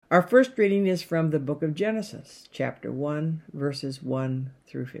Our first reading is from the book of Genesis, chapter 1, verses 1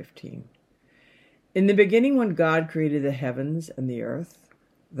 through 15. In the beginning, when God created the heavens and the earth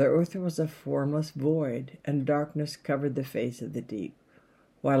was a formless void, and darkness covered the face of the deep,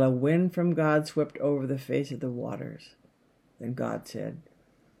 while a wind from God swept over the face of the waters. Then God said,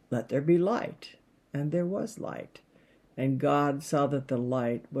 "Let there be light," and there was light. And God saw that the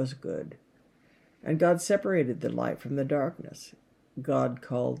light was good. And God separated the light from the darkness. God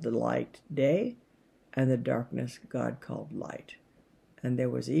called the light day, and the darkness God called light. And there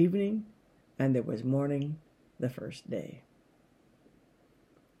was evening, and there was morning, the first day.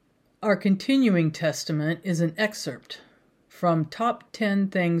 Our continuing testament is an excerpt from Top 10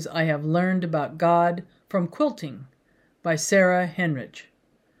 Things I Have Learned About God from Quilting by Sarah Henrich.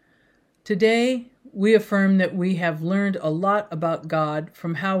 Today, we affirm that we have learned a lot about God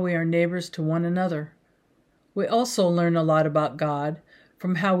from how we are neighbors to one another. We also learn a lot about God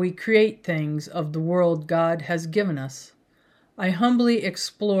from how we create things of the world God has given us. I humbly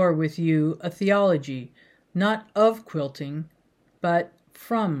explore with you a theology, not of quilting, but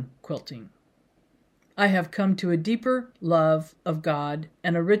from quilting. I have come to a deeper love of God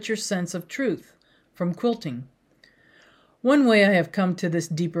and a richer sense of truth from quilting. One way I have come to this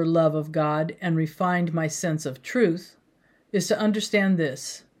deeper love of God and refined my sense of truth is to understand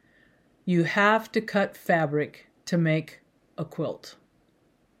this: you have to cut fabric to make a quilt.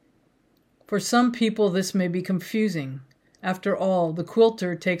 For some people, this may be confusing. After all, the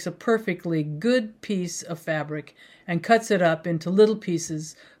quilter takes a perfectly good piece of fabric and cuts it up into little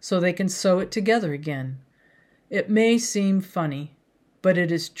pieces so they can sew it together again. It may seem funny, but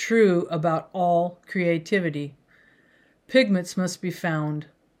it is true about all creativity. Pigments must be found,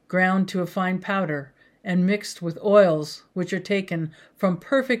 ground to a fine powder, and mixed with oils which are taken from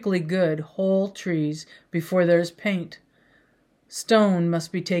perfectly good whole trees before there is paint. Stone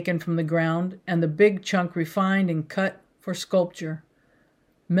must be taken from the ground, and the big chunk refined and cut for sculpture.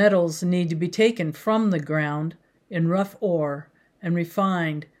 Metals need to be taken from the ground in rough ore and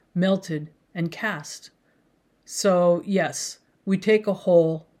refined, melted, and cast. So, yes, we take a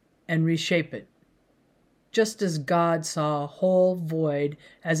whole and reshape it. Just as God saw a whole void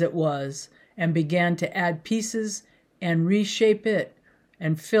as it was and began to add pieces and reshape it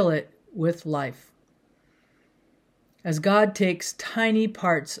and fill it with life. As God takes tiny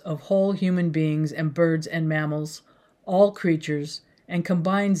parts of whole human beings and birds and mammals, all creatures, and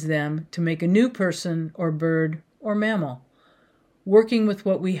combines them to make a new person or bird or mammal, working with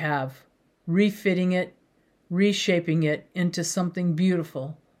what we have, refitting it, reshaping it into something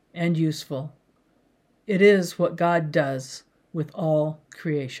beautiful and useful. It is what God does with all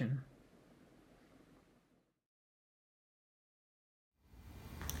creation.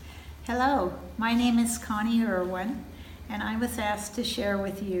 Hello, my name is Connie Irwin, and I was asked to share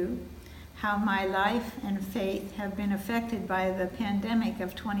with you how my life and faith have been affected by the pandemic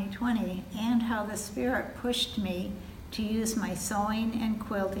of 2020 and how the Spirit pushed me to use my sewing and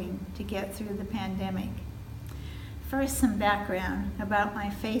quilting to get through the pandemic. First, some background about my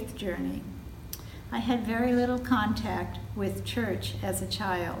faith journey. I had very little contact with church as a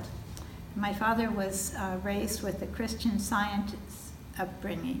child. My father was raised with a Christian Scientist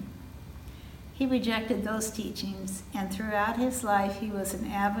upbringing. He rejected those teachings, and throughout his life he was an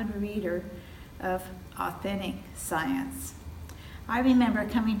avid reader of authentic science. I remember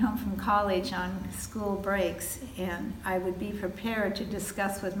coming home from college on school breaks, and I would be prepared to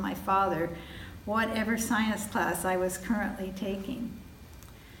discuss with my father whatever science class I was currently taking.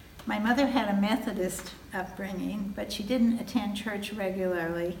 My mother had a Methodist upbringing, but she didn't attend church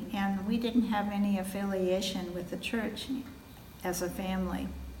regularly, and we didn't have any affiliation with the church as a family.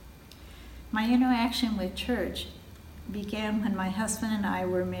 My interaction with church began when my husband and I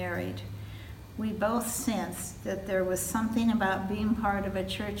were married. We both sensed that there was something about being part of a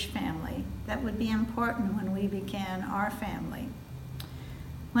church family that would be important when we began our family.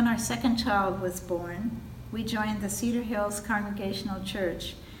 When our second child was born, we joined the Cedar Hills Congregational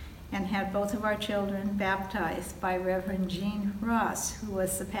Church and had both of our children baptized by Reverend Gene Ross, who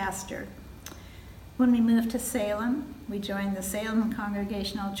was the pastor. When we moved to Salem, we joined the Salem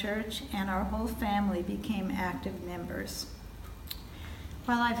Congregational Church, and our whole family became active members.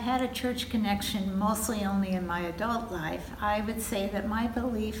 While I've had a church connection mostly only in my adult life, I would say that my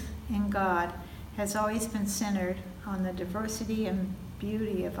belief in God has always been centered on the diversity and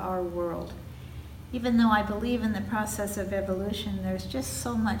beauty of our world. Even though I believe in the process of evolution, there's just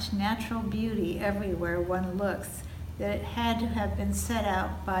so much natural beauty everywhere one looks that it had to have been set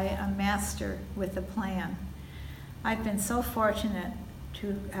out by a master with a plan. I've been so fortunate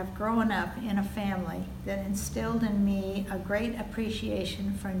to have grown up in a family that instilled in me a great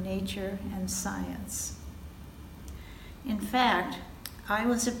appreciation for nature and science. In fact, I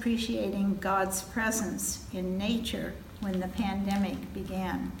was appreciating God's presence in nature when the pandemic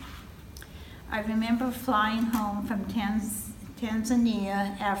began. I remember flying home from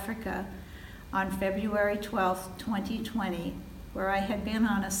Tanzania, Africa, on February 12, 2020, where I had been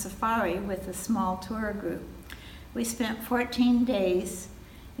on a safari with a small tour group. We spent 14 days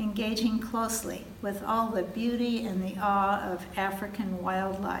engaging closely with all the beauty and the awe of African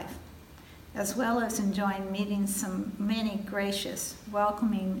wildlife, as well as enjoying meeting many gracious,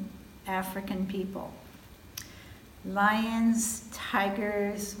 welcoming African people. Lions,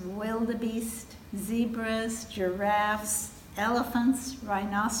 tigers, wildebeest, zebras, giraffes, elephants,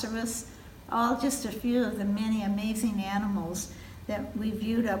 rhinoceros, all just a few of the many amazing animals that we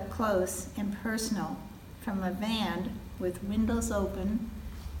viewed up close and personal from a van with windows open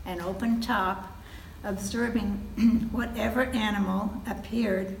and open top, observing whatever animal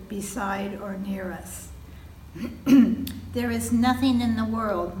appeared beside or near us. There is nothing in the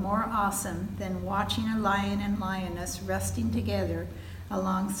world more awesome than watching a lion and lioness resting together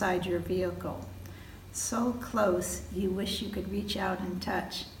alongside your vehicle. So close you wish you could reach out and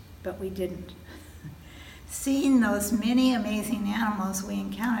touch, but we didn't. Seeing those many amazing animals we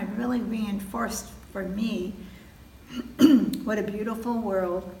encountered really reinforced for me what a beautiful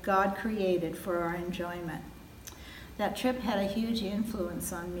world God created for our enjoyment. That trip had a huge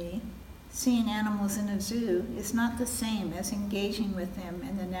influence on me. Seeing animals in a zoo is not the same as engaging with them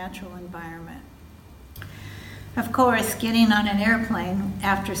in the natural environment. Of course, getting on an airplane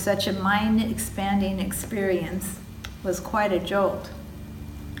after such a mind-expanding experience was quite a jolt.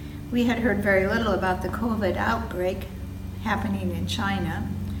 We had heard very little about the COVID outbreak happening in China.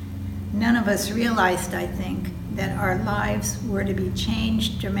 None of us realized, I think, that our lives were to be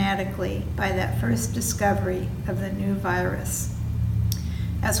changed dramatically by that first discovery of the new virus.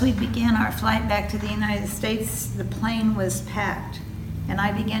 As we began our flight back to the United States, the plane was packed, and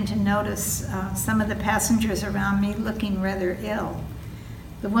I began to notice some of the passengers around me looking rather ill.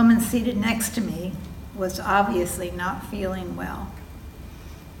 The woman seated next to me was obviously not feeling well.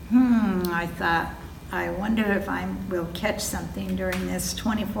 I thought, I wonder if I will catch something during this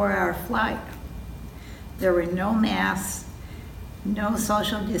 24-hour flight. There were no masks, no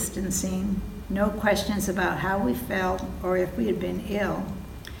social distancing, no questions about how we felt or if we had been ill.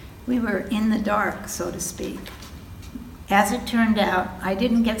 We were in the dark, so to speak. As it turned out, I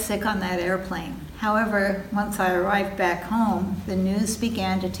didn't get sick on that airplane. However, once I arrived back home, the news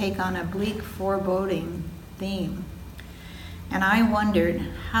began to take on a bleak, foreboding theme. And I wondered,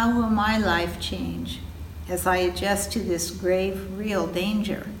 how will my life change as I adjust to this grave, real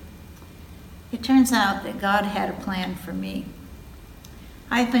danger? It turns out that God had a plan for me.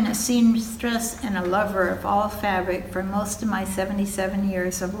 I've been a seamstress and a lover of all fabric for most of my 77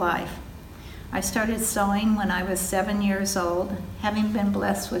 years of life. I started sewing when I was 7 years old, having been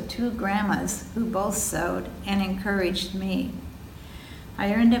blessed with 2 grandmas who both sewed and encouraged me.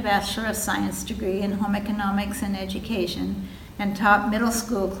 I earned a Bachelor of Science degree in Home Economics and Education and taught middle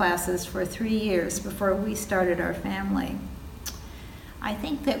school classes for 3 years before we started our family. I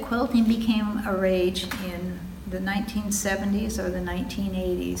think that quilting became a rage in the 1970s or the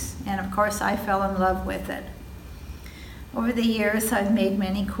 1980s, and of course I fell in love with it. Over the years, I've made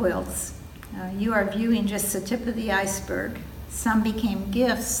many quilts. You are viewing just the tip of the iceberg. Some became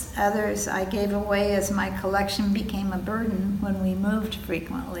gifts, others I gave away as my collection became a burden when we moved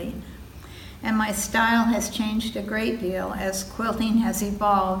frequently. And my style has changed a great deal as quilting has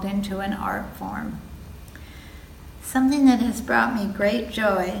evolved into an art form. Something that has brought me great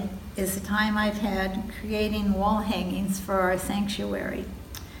joy is the time I've had creating wall hangings for our sanctuary.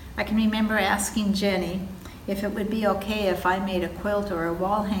 I can remember asking Jenny if it would be okay if I made a quilt or a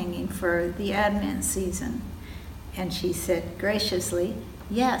wall hanging for the Advent season. And she said graciously,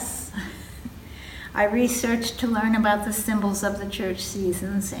 yes. I researched to learn about the symbols of the church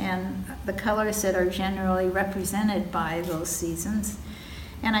seasons and the colors that are generally represented by those seasons.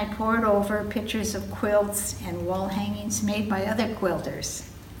 And I pored over pictures of quilts and wall hangings made by other quilters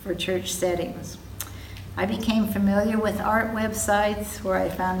for church settings. I became familiar with art websites where I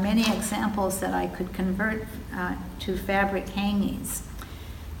found many examples that I could convert to fabric hangings.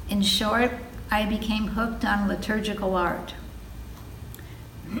 In short, I became hooked on liturgical art.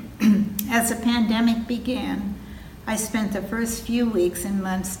 As the pandemic began, I spent the first few weeks and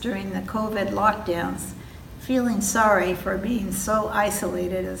months during the COVID lockdowns feeling sorry for being so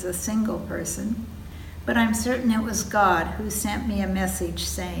isolated as a single person, but I'm certain it was God who sent me a message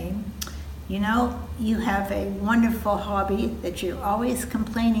saying, You know, you have a wonderful hobby that you're always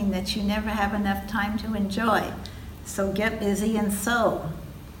complaining that you never have enough time to enjoy. So get busy and sew.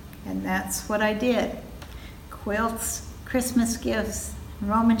 And that's what I did. Quilts, Christmas gifts,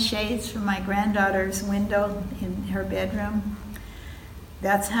 Roman shades for my granddaughter's window in her bedroom.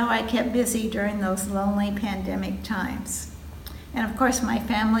 That's how I kept busy during those lonely pandemic times. And of course, my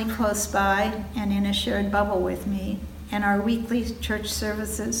family close by and in a shared bubble with me, and our weekly church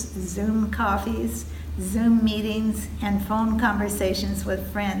services, Zoom coffees, Zoom meetings, and phone conversations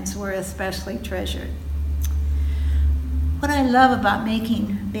with friends were especially treasured. What I love about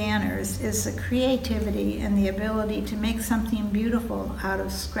making banners is the creativity and the ability to make something beautiful out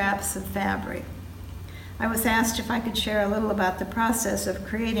of scraps of fabric. I was asked if I could share a little about the process of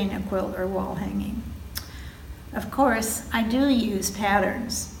creating a quilt or wall hanging. Of course, I do use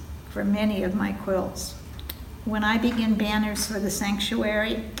patterns for many of my quilts. When I begin banners for the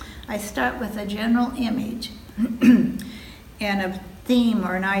sanctuary, I start with a general image and a theme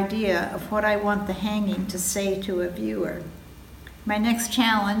or an idea of what I want the hanging to say to a viewer. My next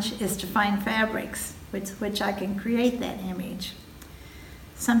challenge is to find fabrics with which I can create that image.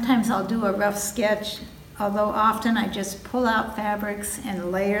 Sometimes I'll do a rough sketch, although often I just pull out fabrics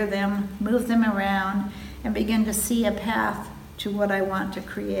and layer them, move them around, and begin to see a path to what I want to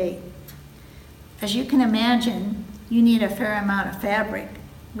create. As you can imagine, you need a fair amount of fabric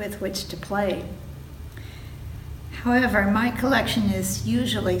with which to play. However, my collection is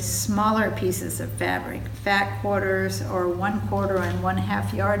usually smaller pieces of fabric, fat quarters or 1/4 and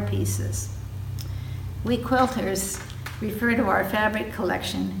 1/2 yard pieces. We quilters refer to our fabric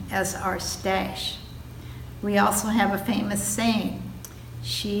collection as our stash. We also have a famous saying,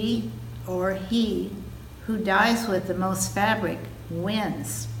 she or he who dies with the most fabric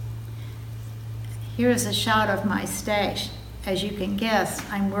wins. Here's a shot of my stash. As you can guess,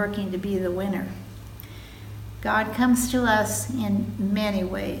 I'm working to be the winner. God comes to us in many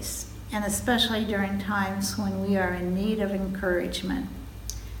ways, and especially during times when we are in need of encouragement.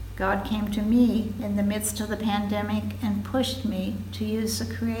 God came to me in the midst of the pandemic and pushed me to use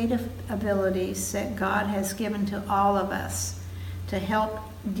the creative abilities that God has given to all of us to help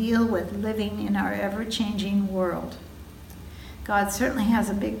deal with living in our ever-changing world. God certainly has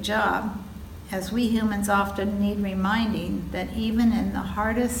a big job, as we humans often need reminding that even in the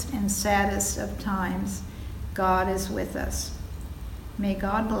hardest and saddest of times, God is with us. May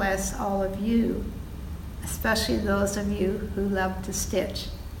God bless all of you, especially those of you who love to stitch.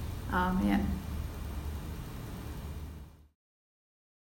 Amen.